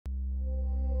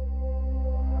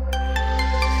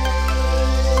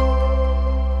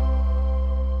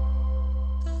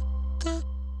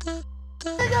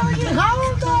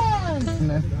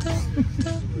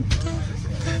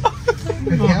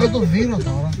το δίνω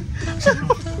τώρα.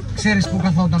 Ξέρεις που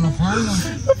καθόταν ο Θάνος?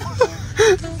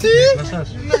 Τι?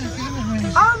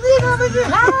 Αμήνα με τη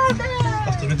χάτε!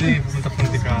 Αυτό με τα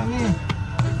φωνητικά.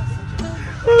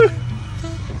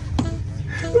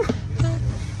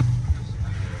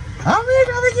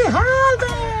 Αμήνα με τη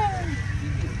χάτε!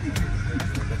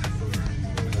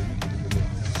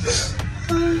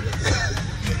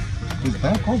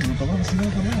 Κοιτάει κόβλιο, το βράδυ σήμερα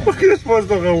το λέω. Ο κύριος πώς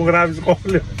το έχω γράψει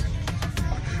κόβλιο.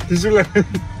 Τι σου λέει? Το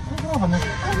γράφαμε.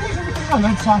 Το γράφαμε,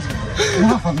 έτσι άσχετο. Το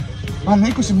γράφαμε. Αν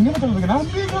 20 μηνύματα με το γράφαμε,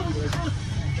 πήγαμε.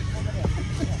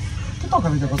 Τι το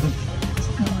έκαμε και εγώ τότε.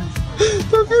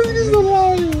 Το πήγες στο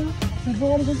λάδι. Εγώ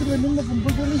όμως έτσι με μήνυμα που μου πω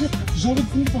και έλεγε «Ζόρι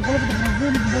που είναι το κόλλο από το βραβείο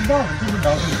μου που δεν πάω». Τι δεν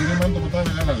πάω, το κύριε μένει το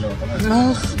ποτάμι, ένα λέω.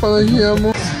 Αχ, Παναγία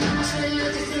μου.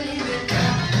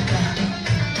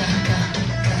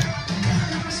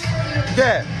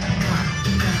 Και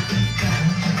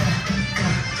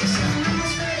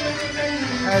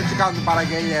έτσι κάνουν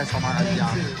παραγγελίες στα μαγαζιά.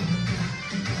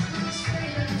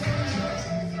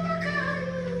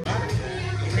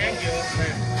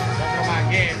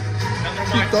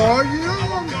 Κοιτόγιο,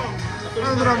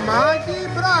 ανδρομάκι,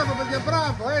 μπράβο παιδιά,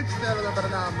 μπράβο, έτσι θέλω να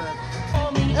περνάμε.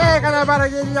 Έκανα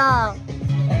παραγγελιά.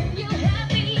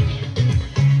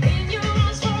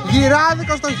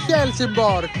 Γυράδικο στο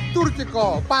Χέλσιμπορκ,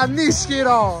 τουρκικό,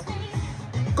 πανίσχυρο,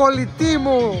 κολλητή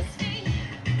μου.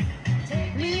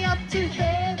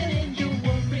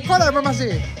 Χορεύουμε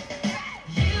μαζί.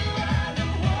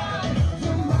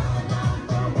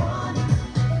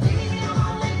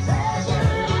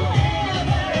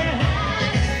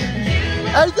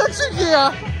 Έχει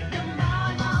αξιγεία.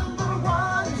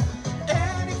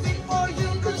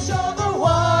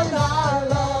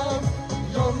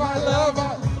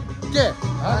 Και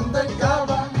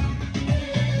undercover.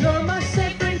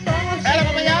 Έλα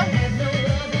κοπελιά.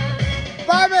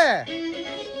 Πάμε.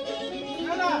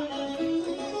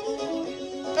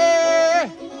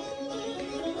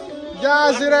 Γεια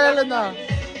σου ρε Έλενα.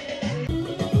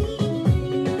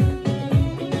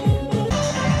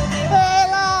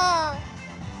 Έλα.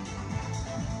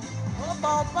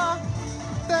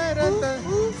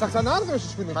 Θα ξανάρθω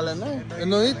εσείς που είναι καλά, ναι.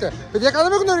 Εννοείται. Παιδιά,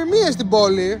 κάναμε γνωριμίες στην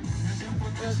πόλη.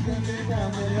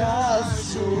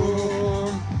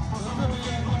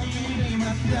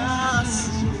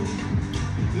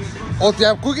 Ότι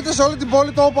ακούγεται σε όλη την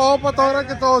πόλη το όπα τώρα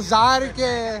και το ζάρι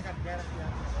και...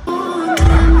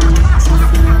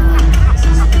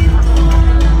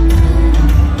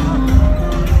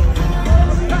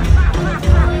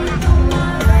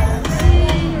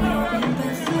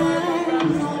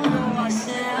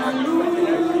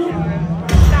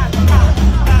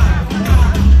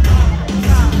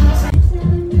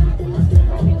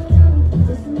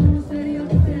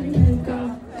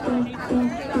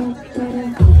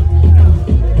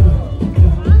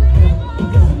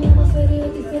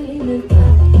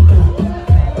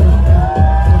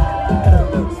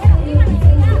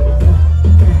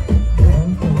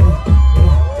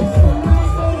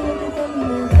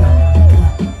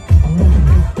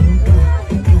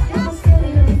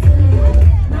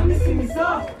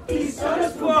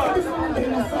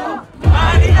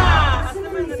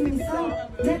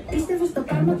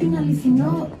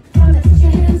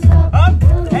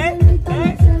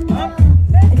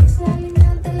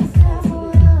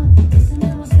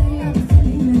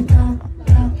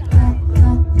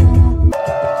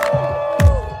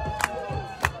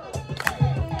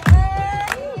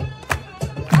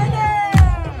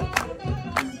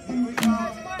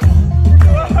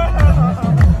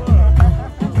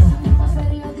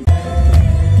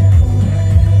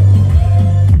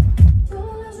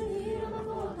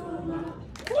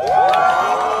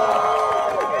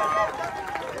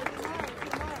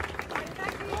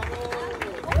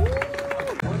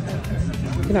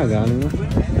 Τι να κάνουμε.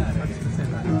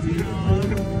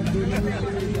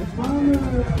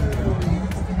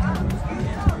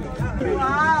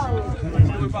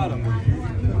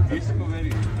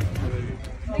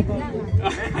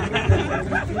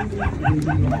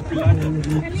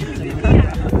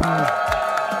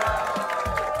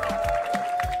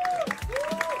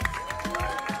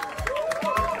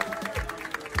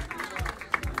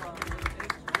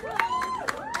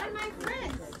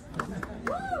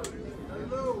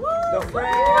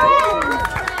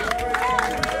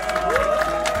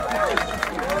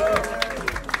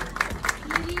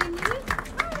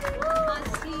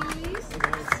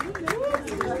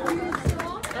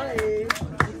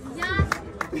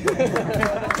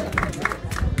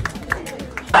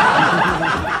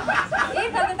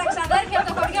 Ήρθατε τα ξαδέρφια από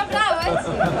το χωριό, μπράβο,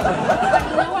 έτσι.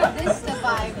 You know what, this is the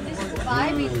vibe. This is the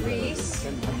vibe in Greece.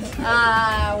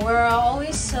 We're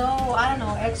always so, I don't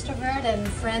know, extrovert and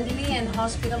friendly and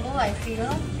hospitable, I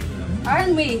feel.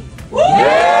 Aren't we?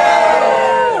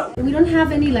 Yeah! We don't have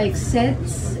any like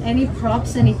sets, any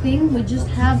props, anything. We just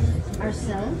have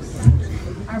ourselves,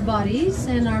 our bodies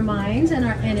and our minds and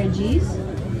our energies.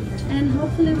 And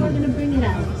hopefully we're gonna bring it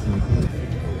out.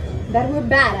 That we're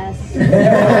badass.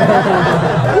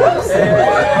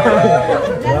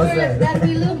 that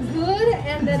we look good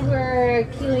and that we're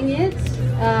killing it.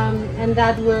 And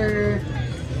that we're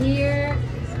here.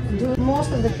 Most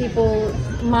of the people,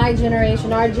 my generation,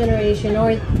 our generation, or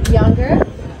younger,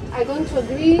 are going to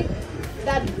agree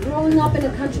that growing up in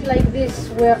a country like this,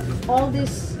 where all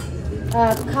this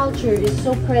culture is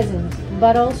so present,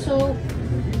 but also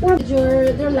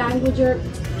their language,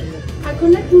 I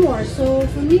connect more. So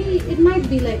for me, it might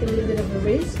be like a little bit of a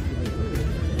risk,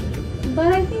 but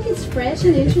I think it's fresh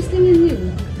and interesting and new.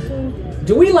 So.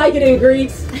 Do we like it in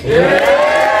Greece?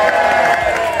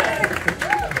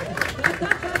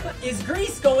 Is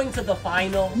Greece going to the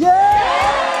final?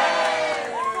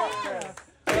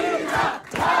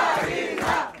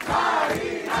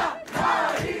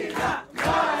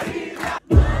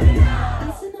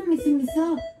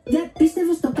 Δεν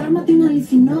πίστευω στο κάρμα την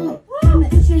αληθινό. Με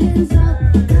έτσι hands up,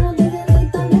 κάνω τη δεν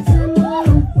ήταν με θέμα.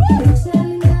 Ρίξε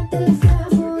άλλη μια τελευταία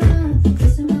φορά.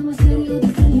 Είσαι με μας θέλει ό,τι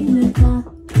θέλει μετά.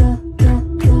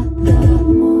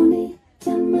 Μόνη κι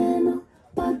αν μένω,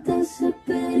 πάντα σε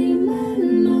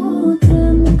περιμένω.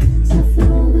 Τρέμω, σαν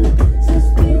φλόγα, σαν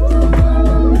σπίτι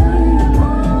αναμένο.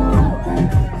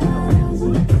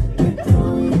 Χαράζει, με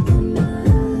τρώει το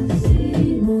μαράζι.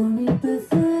 Μόνη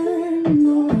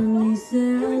πεθαίνω, αν είσαι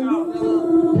αλλού.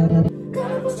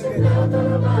 Κάπως ξεχνάω το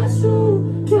όνομά σου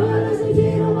κι όλες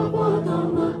γύρω μου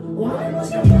απότομα. Ο άνεμος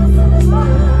και νιώθω με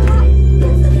σπάει.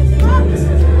 Πέφτω και θυμάμαι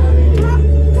σαν τράβη.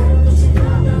 Κάπως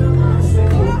ξεχνάω το όνομά σου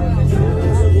κι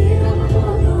όλες γύρω μου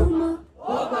απότομα.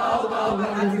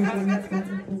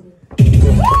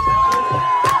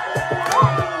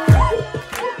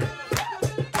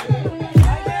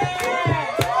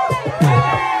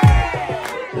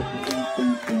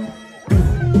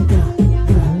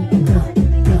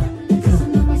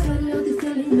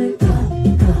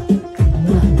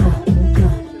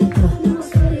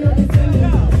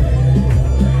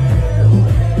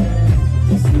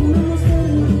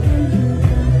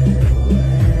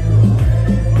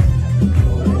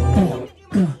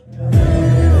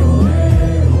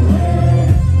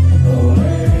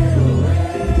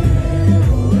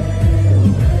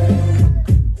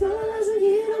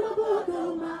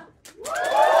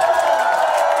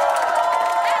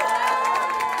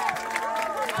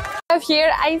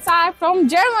 Here, Isa from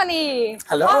Germany.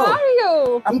 Hello. How are you?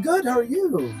 I'm good. How are you?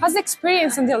 How's the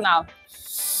experience until now?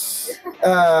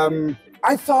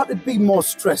 I thought it'd be more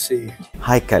stressy.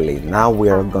 Hi Kelly, now we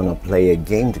are gonna play a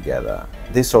game together.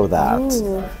 This or that.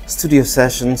 Ooh. Studio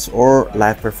sessions or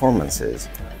live performances.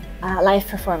 Live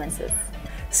performances.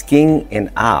 Skiing in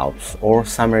Alps or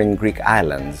summer in Greek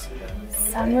islands.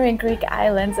 Summer in Greek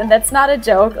islands, and that's not a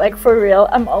joke, like for real,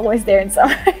 I'm always there in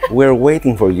summer. We're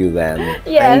waiting for you then.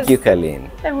 Yes. Thank you, Colleen.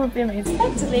 That would be amazing.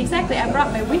 Exactly. I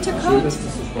brought my winter coat.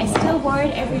 I still wore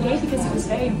it every day because it was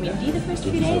very windy the first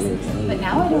few days, but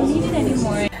now I don't need it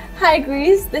anymore. Hi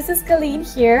Greece, this is Colleen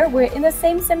here. We're in the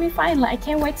same semi-final. I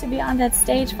can't wait to be on that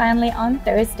stage finally on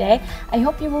Thursday. I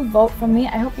hope you will vote for me.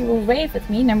 I hope you will rave with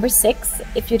me, number 6,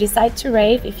 if you decide to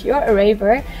rave, if you're a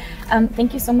raver. Thank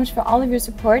you so much for all of your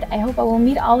support. I hope I will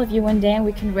meet all of you one day and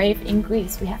we can rave in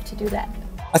Greece. We have to do that.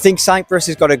 I think Cyprus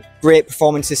has got a great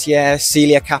performance this year.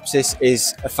 Celia Kapsis is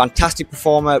a fantastic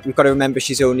performer. We've got to remember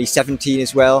she's only 17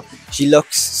 as well. She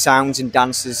looks, sounds and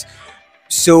dances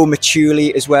so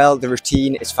maturely as well. The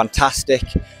routine is fantastic.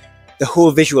 The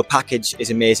whole visual package is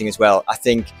amazing as well. I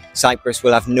think Cyprus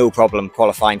will have no problem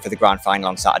qualifying for the grand final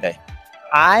on Saturday.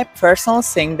 I personally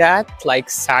think that like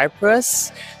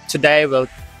Cyprus today will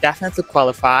definitely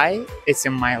qualify. It's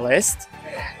in my list,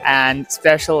 and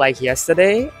especially like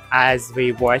yesterday as we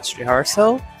watched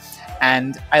rehearsal,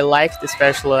 and I liked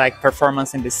especially like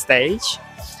performance in the stage,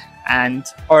 and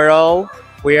overall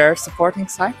we are supporting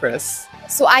Cyprus.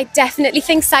 So I definitely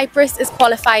think Cyprus is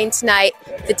qualifying tonight.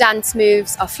 The dance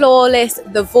moves are flawless,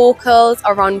 the vocals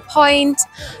are on point,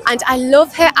 and I love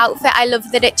her outfit. I love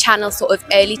that it channels sort of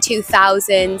early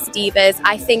 2000s divas.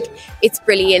 I think it's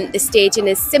brilliant. The staging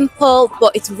is simple,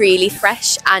 but it's really fresh,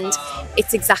 and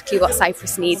it's exactly what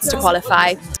Cyprus needs to qualify.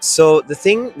 So the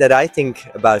thing that I think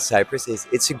about Cyprus is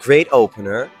it's a great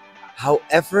opener.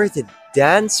 However, the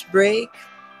dance break,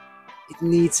 it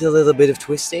needs a little bit of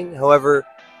twisting. However,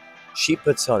 she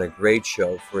puts on a great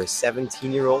show for a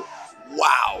 17-year-old.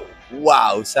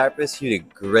 Wow, Cyprus, you did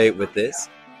great with this.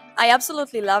 I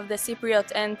absolutely love the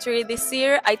Cypriot entry this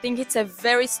year. I think it's a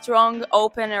very strong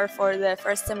opener for the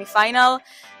first semi-final.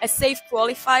 A safe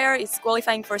qualifier, it's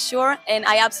qualifying for sure, and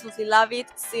I absolutely love it.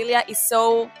 Celia is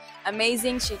so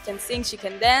amazing. She can sing, she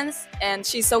can dance, and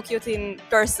she's so cute in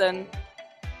person.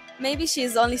 Maybe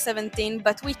she's only 17,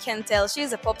 but we can tell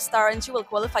she's a pop star and she will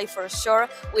qualify for sure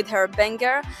with her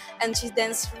banger, and she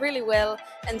dances really well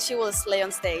and she will slay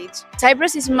on stage.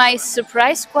 Cyprus is my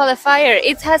surprise qualifier.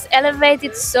 It has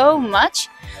elevated so much.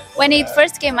 When it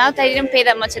first came out, I didn't pay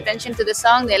that much attention to the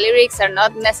song. The lyrics are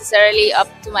not necessarily up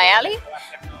to my alley,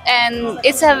 and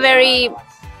it's a very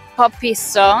poppy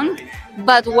song.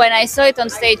 But when I saw it on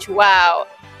stage, wow,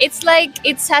 it's like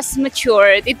it has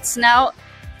matured. It's now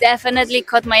definitely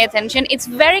caught my attention. It's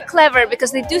very clever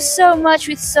because they do so much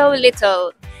with so little.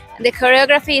 The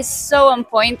choreography is so on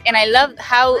point, and I love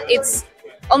how it's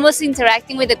almost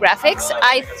interacting with the graphics.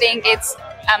 I think it's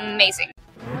amazing.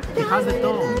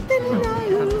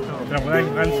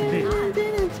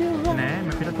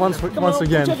 Once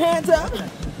again.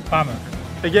 Πάμε.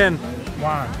 Again.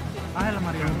 One. Έλα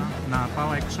Μαριάννα, να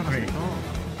πάω έξω να φύγω.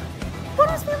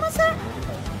 Πόνος μη μας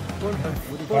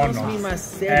Πόνος μη μας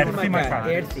έρθει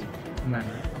μακάρι. Ναι.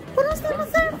 Πόνος μη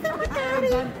μας έρθει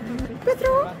μακάρι.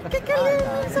 Πέτρο και καλή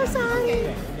σασάρι.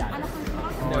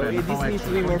 Ωραία, να πάω έξω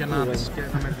για να τις και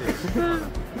να με δεις.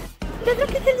 Πέτρο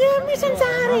και καλή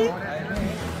σασάρι.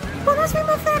 Πόνος μη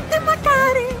μας έρθει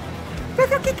μακάρι.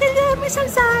 Πέτρο και καλή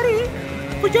σασάρι.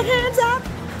 Put your hands up.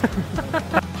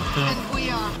 And we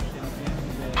are.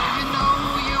 You know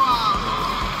who you are.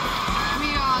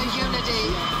 We are unity.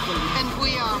 And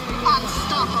we are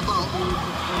unstoppable.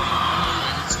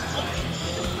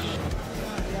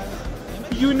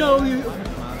 You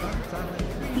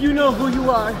know who you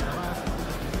are.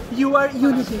 You are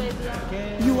unity.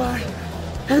 You are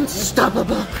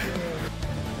unstoppable.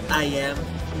 I am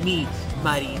me,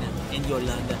 Marina, and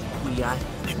Yolanda. We are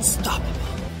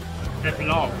unstoppable. A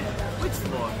vlog. Which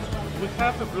vlog? We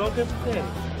have a vlog every day.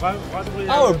 Why do we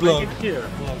Our make vlog. it here?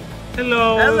 Hello.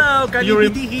 Hello,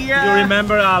 Kalibiti here. You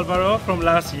remember Alvaro from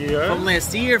last year? From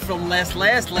last year, from last.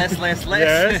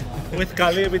 Yes. With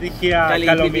Kalibiti here,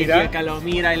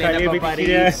 Kalomira, Elena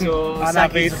Paparizou,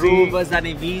 Sakis Rubas,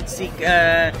 Danevitsik,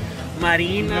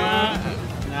 Marina.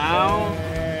 Now,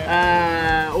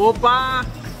 Opa.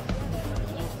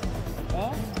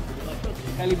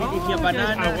 Kalibiti here,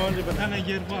 banana. I want the banana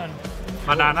year one.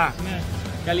 Banana.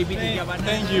 Kalibiti here, banana.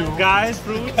 Thank you. Guys,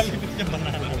 fruits. Kalibiti here,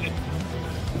 banana.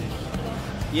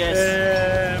 Yes.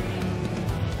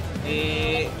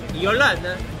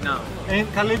 Yolanda? No. And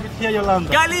Kalibiti here, Yolanda.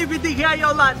 Kalibiti here,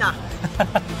 Yolanda.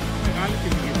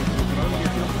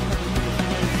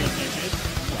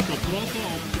 Το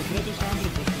πρώτος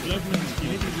άνθρωπος που βλέπουμε στη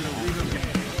σκηνή της Eurovision.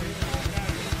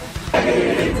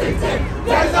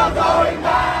 There's no going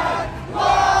back.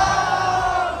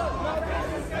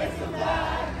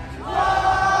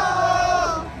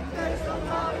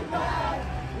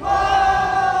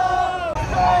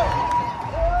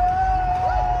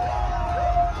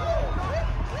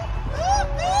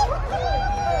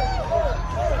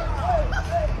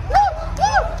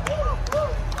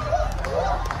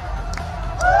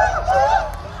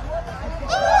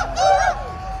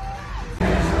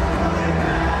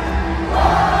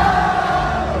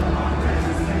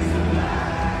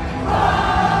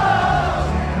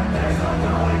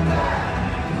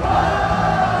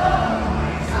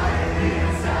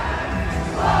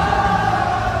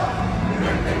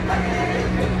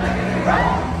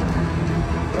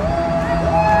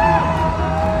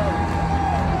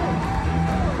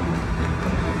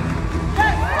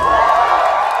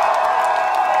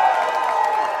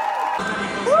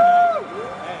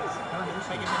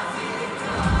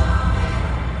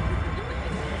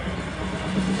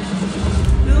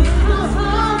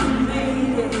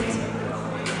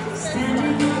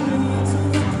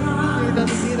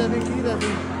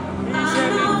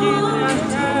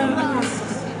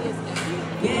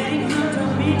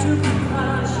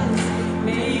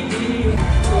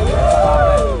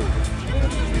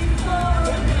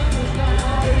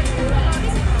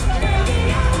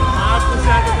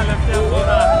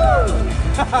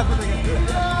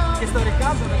 Che sto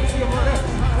ricando, non si muore.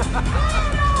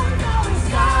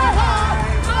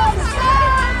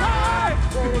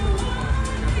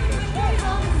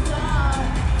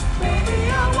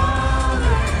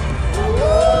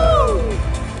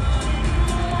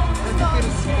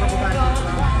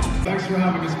 Thanks for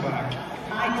having us back.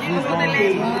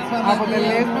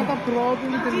 Αποτελέσματα πρώτου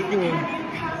τελικού.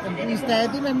 Είστε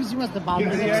έτοιμοι, εμείς είμαστε πάντα. Yes,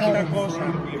 we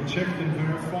have checked and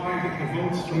verified the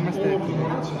votes from all of the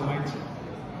world tonight,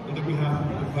 and that we have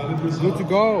a valid result. Good to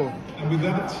go. And with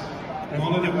that,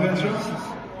 All of the measures,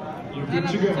 you're good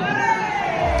to go.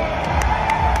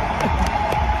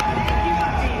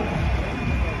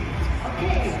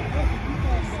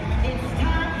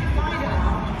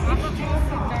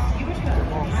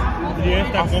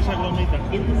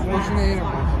 Πώς είναι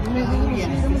ήρεμος.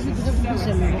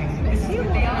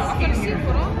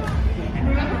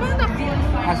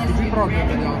 Ας την πει πρώτη να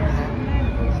τελειώνουμε.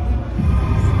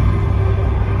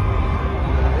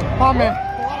 Πάμε!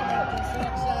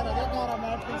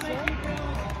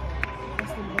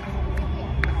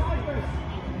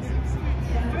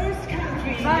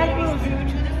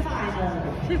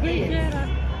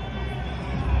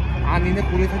 Αν είναι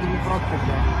πουλή θα την πει πρώτη,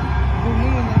 παιδιά. Πουλή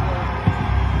είναι.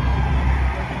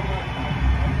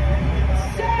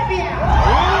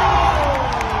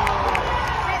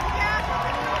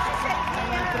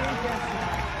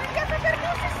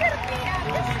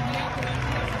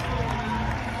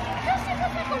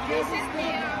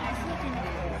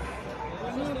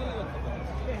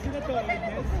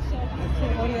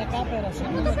 Οριακά πέρασε,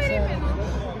 δεν το ξέρω.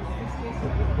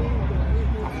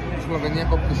 Η Σλοβενία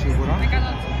κόπτει σίγουρα.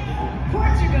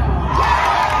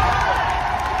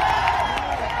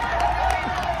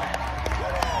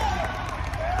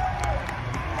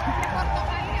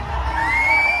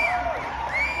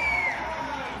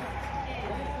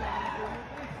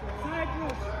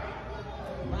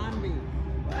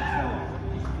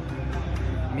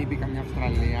 Μην πει καμιά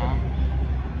Αυστραλία.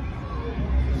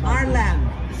 Ireland.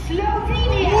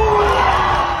 Slovenia.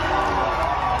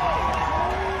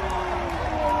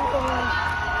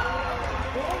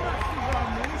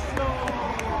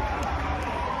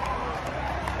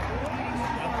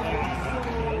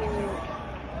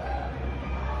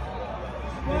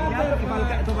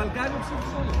 Το Βαλκάνιο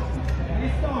ψήφισε όλο.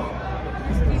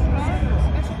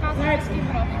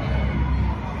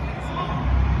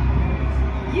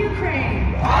 Ukraine.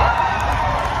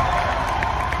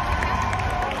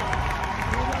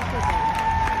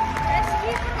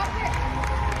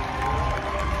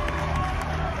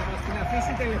 Στην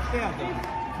αφήσει τελευταία τώρα.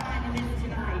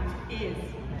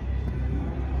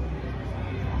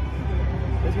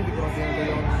 Πες με την Κροατία να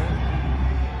τελειώνουμε.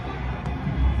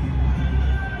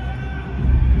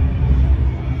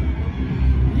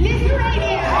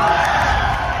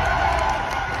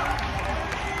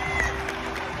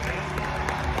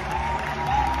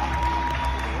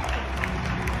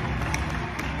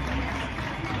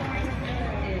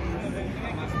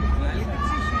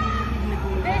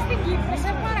 Πες την Κύπρο,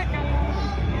 σε παρακαλώ.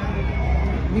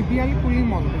 Μην πει άλλη πουλή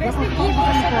μόνο. Πες την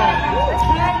Κύπρο, σε παρακαλώ.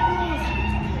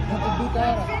 Θα την πει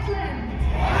τώρα.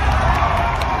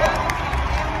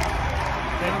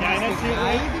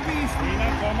 Είναι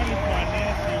ακόμα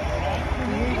Λιθουανία σίγουρα.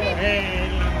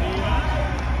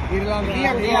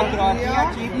 Ιρλανδία, Κροατία,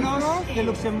 Κύπρος και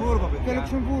Λουξεμβούργο. Και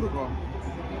Λουξεμβούργο.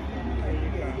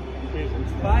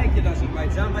 Πάει και το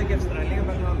Αζερβαϊτζάν, πάει και η Αυστραλία,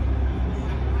 πάει όλα.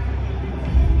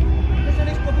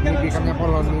 Μην πει καμιά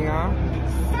Πολωνία.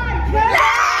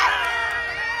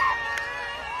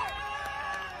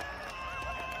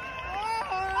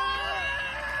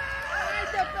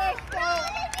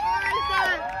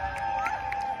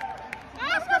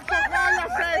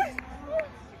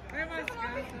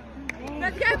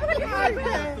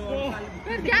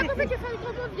 Παιδιά, έπαθε κεφαλικό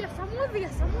πόδια. Σαμούδια.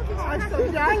 Ας το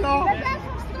διάλο.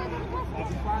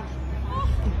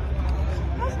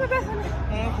 Ας με πέθανε.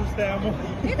 Αχ, Θεέ μου.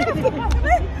 Ήταν αυτό που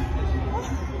πάθανε.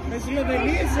 Με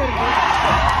Σλοβενία σερβί.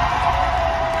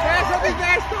 Πες ό,τι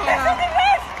θες τώρα.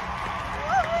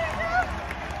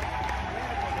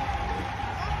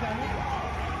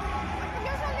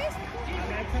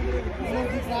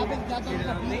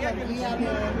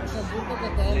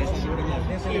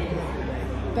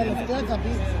 Τελευταία θα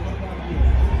πει.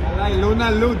 Αλλά η Λούνα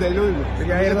Λούντε,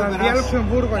 για Ιρλανδία,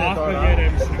 Λουξεμβούργο είναι τώρα.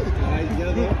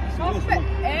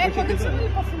 Έχω δεν ξέρω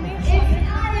υποφημίσει.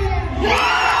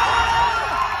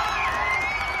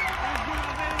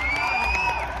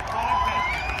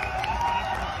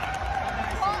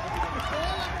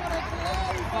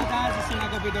 Φαντάζεσαι να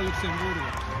κοπεί το Λουξεμβούργο.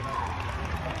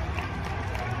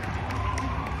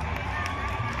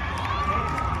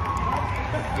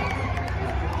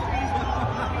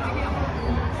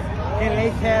 Και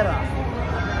λέει χέρα.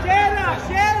 Χέρα!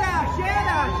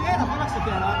 Φώναξε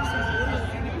χέρα!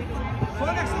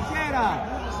 Φώναξε χέρα!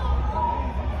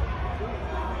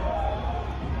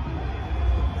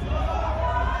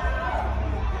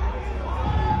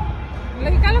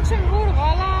 Λογικά Λουξεμβούργο,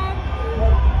 αλλά...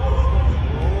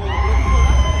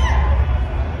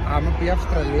 Άμα πει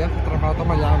Αυστραλία θα τραβάω τα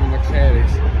μαλλιά μου, να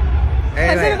ξέρεις.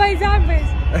 Αζερβαϊτζάν πες.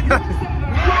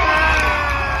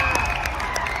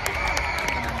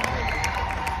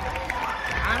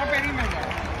 Άρα περίμενε.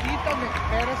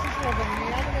 Πέρασε η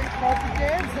Σλοβενία, δεν κόπηκε.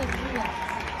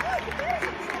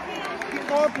 Τι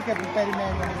κόπηκε που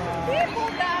περιμένουμε.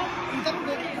 Τίποτα.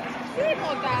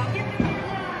 Τίποτα.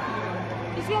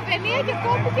 Η Σλοβενία και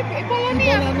κόπηκε η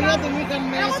Πολωνία. Η Πολωνία την είχαν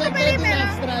μέσα και την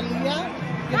Αυστραλία.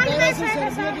 Και πέρασε η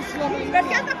Σερβία και η Σλοβενία.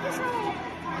 Παιδιά τα πίσω.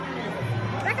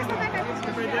 10 στα 10.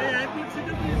 Και παιδιά η έκπληξη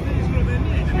ήταν η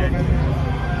Σλοβενία.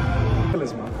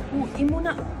 Που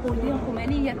ήμουνα πολύ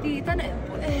αγχωμένη γιατί ήταν,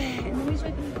 νομίζω,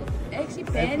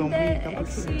 6-5,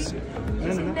 6.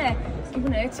 Ναι,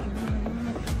 ήμουν έτσι.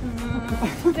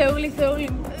 Θεούλη,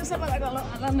 σε παρακαλώ,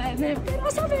 αλλά ναι,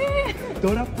 περάσαμε.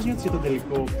 Τώρα πώς νιώθεις για τον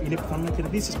τελικό, είναι πιθανό να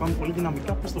κερδίσεις, πάμε πολύ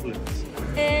δυναμικά, πώς το βλέπεις?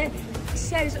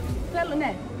 Ξέρεις, θέλω,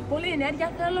 ναι, πολύ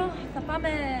ενέργεια θέλω, θα πάμε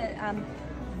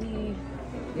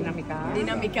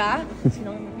δυναμικά,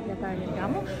 συγγνώμη για τα ελληνικά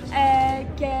μου,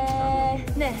 και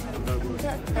ναι,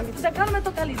 θα κάνουμε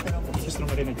το καλύτερο. Είχες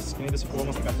τρομερή ενέργεια στη σκηνή, δεν σε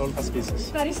φοβόμαστε καθόλου, θα σκίσεις.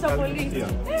 Ευχαριστώ πολύ.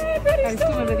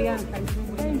 Ευχαριστούμε, παιδιά.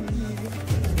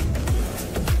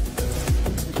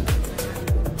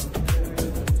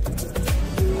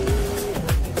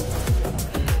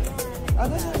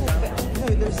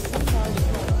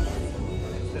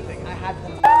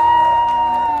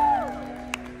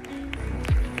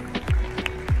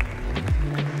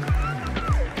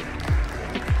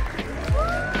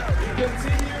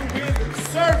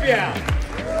 Serbia!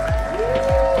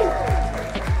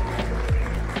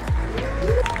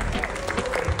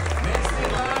 Next in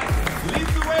line,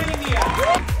 Lithuania!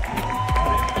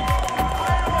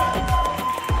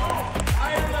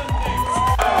 Ireland next!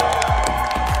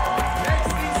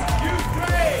 Next is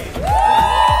Ukraine!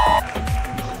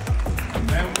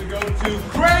 Then we go to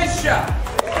Croatia!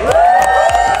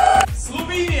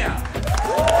 Slovenia!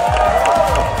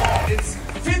 It's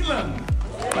Finland!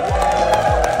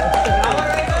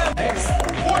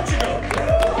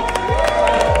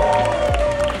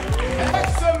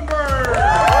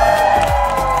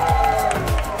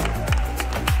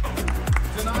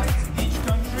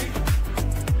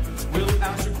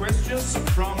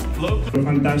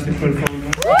 Fantastic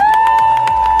performance.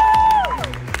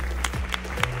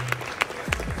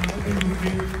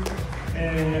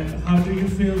 How do you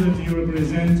feel that you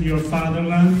represent your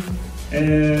fatherland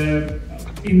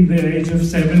in the age of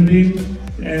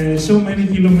 70, so many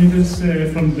kilometers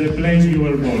from the place you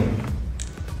were born?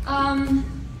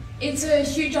 It's a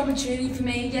huge opportunity for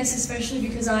me, yes, especially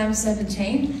because I'm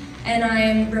 17 and I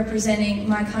am representing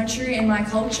my country and my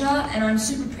culture, and I'm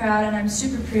super proud and I'm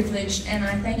super privileged, and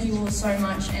I thank you all so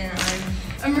much, and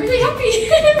I'm really happy.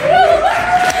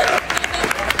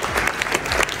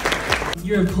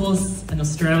 You're of course an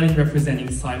Australian representing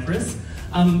Cyprus.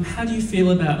 How do you feel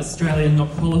about Australia not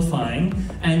qualifying,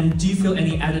 and do you feel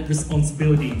any added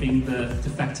responsibility being the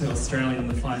de facto Australian in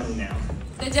the final now?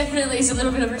 There definitely is a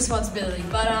little bit of responsibility,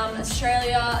 but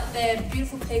Australia, they're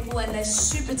beautiful people and they're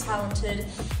super talented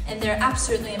and they're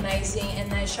absolutely amazing, and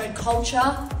they showed culture,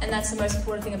 and that's the most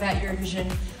important thing about Eurovision.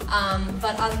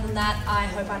 But other than that, I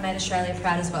hope I made Australia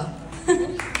proud as well.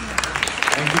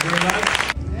 Thank you very much.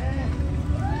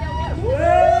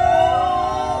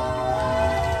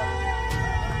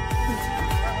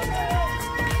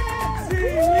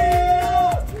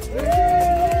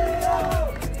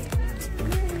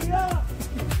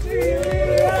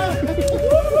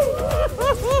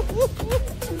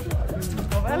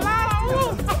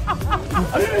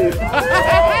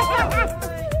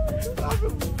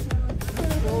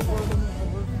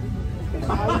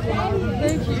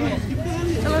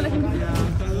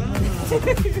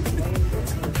 Thank you.